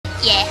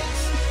Yeah.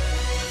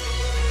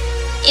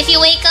 If you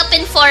wake up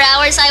in 4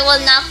 hours, I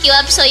will knock you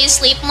up so you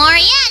sleep more.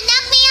 Yeah,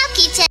 knock me up,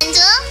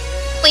 Kitendo.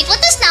 Wait,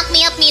 what does knock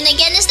me up mean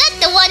again? Is that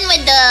the one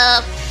with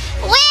the...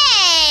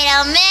 Wait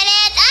a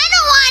minute. I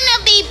don't want to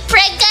be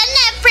pregnant.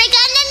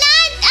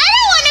 I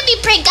don't want to be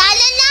pregnant.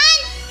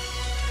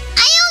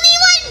 I only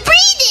want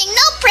breathing,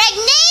 no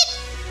pregnant.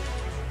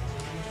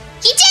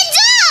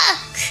 Kitendo!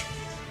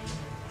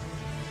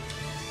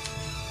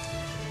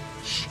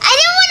 I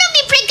don't want to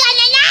be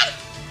pregnant.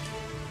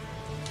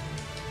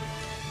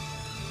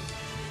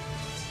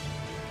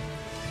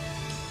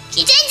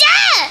 Kitendo!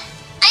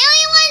 I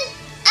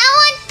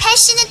want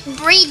passionate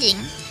breathing.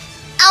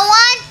 I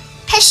want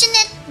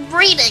passionate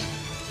breathing.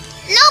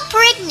 No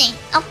pregnant,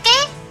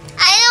 okay?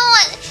 I don't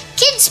want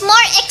kids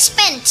more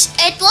expense.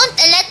 It won't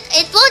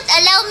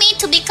allow me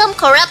to become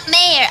corrupt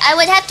mayor. I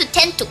would have to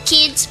tend to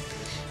kids.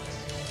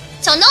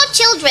 So no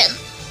children.